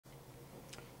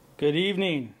Good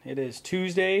evening. It is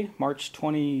Tuesday, March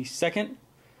 22nd.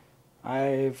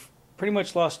 I've pretty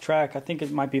much lost track. I think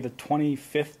it might be the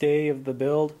 25th day of the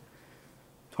build.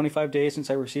 25 days since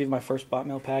I received my first bot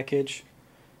mail package.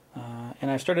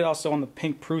 And I've started also on the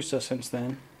pink Prusa since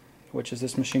then, which is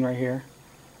this machine right here.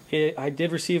 I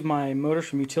did receive my motors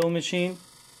from Utility Machine.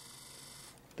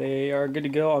 They are good to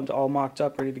go, all mocked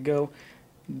up, ready to go.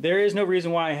 There is no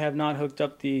reason why I have not hooked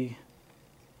up the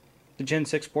Gen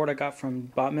 6 board I got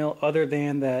from Botmail, other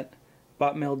than that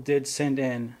Botmail did send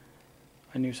in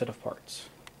a new set of parts.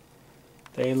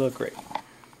 They look great.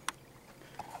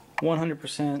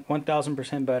 100%,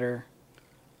 1000% better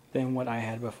than what I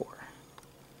had before.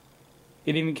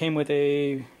 It even came with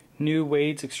a new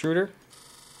Wade's extruder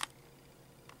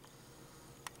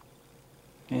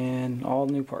and all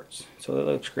new parts, so that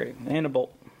looks great. And a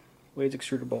bolt, Wade's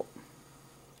extruder bolt.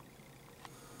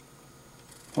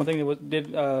 One thing that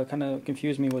did kind of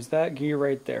confuse me was that gear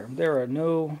right there. There are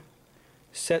no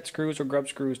set screws or grub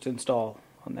screws to install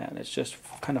on that. It's just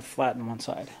kind of flat on one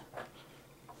side.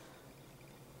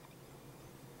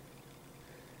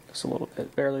 Just a little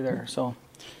bit, barely there. So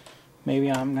maybe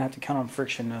I'm going to have to count on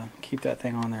friction to keep that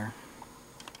thing on there.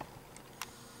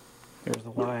 There's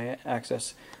the Y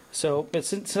axis. So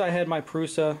since I had my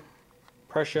Prusa,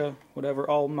 Prussia, whatever,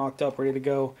 all mocked up, ready to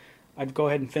go, I'd go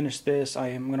ahead and finish this. I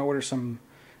am going to order some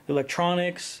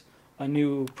electronics, a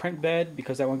new print bed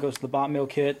because that one goes to the bot mail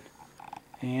kit,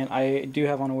 and I do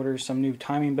have on order some new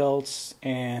timing belts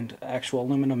and actual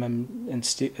aluminum and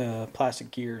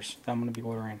plastic gears that I'm going to be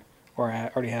ordering, or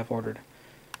I already have ordered.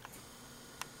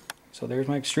 So there's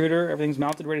my extruder. Everything's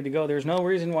mounted, ready to go. There's no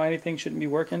reason why anything shouldn't be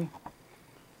working.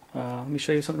 Let me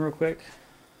show you something real quick.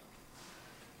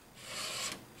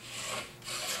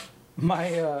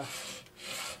 My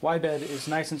Y bed is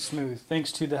nice and smooth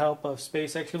thanks to the help of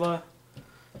Space Exula.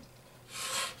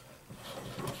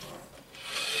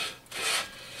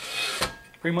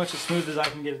 Pretty much as smooth as I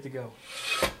can get it to go.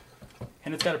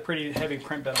 And it's got a pretty heavy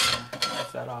print bed on there.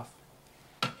 Wipe that off.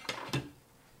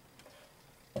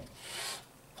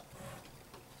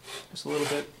 Just a little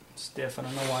bit stiff. I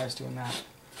don't know why it's doing that.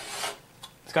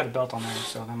 It's got a belt on there,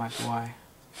 so that might be why.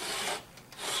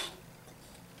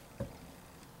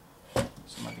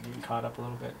 Might be getting caught up a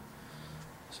little bit.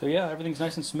 So yeah, everything's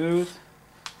nice and smooth.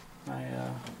 My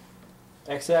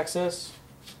X-axis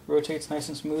rotates nice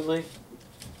and smoothly.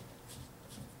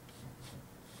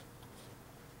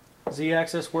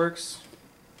 Z-axis works.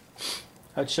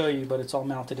 I'd show you, but it's all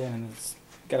mounted in,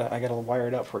 and I gotta wire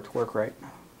it up for it to work right.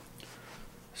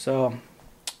 So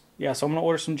yeah, so I'm gonna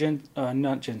order some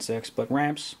not Gen 6, but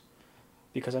ramps,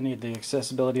 because I need the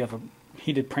accessibility of a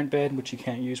heated print bed, which you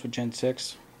can't use with Gen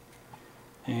 6.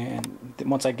 And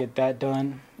once I get that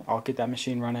done, I'll get that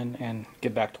machine running and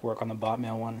get back to work on the bot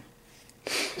mail one.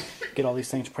 Get all these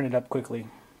things printed up quickly.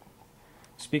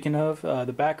 Speaking of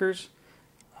the backers,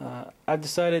 I've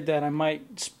decided that I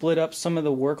might split up some of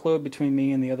the workload between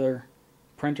me and the other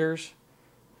printers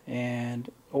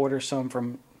and order some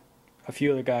from a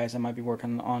few other guys that might be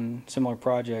working on similar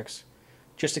projects,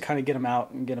 just to kind of get them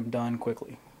out and get them done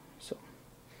quickly. So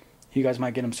you guys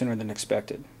might get them sooner than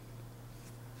expected.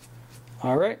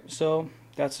 Alright, so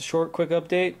that's a short, quick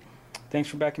update. Thanks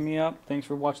for backing me up. Thanks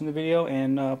for watching the video,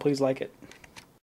 and please like it.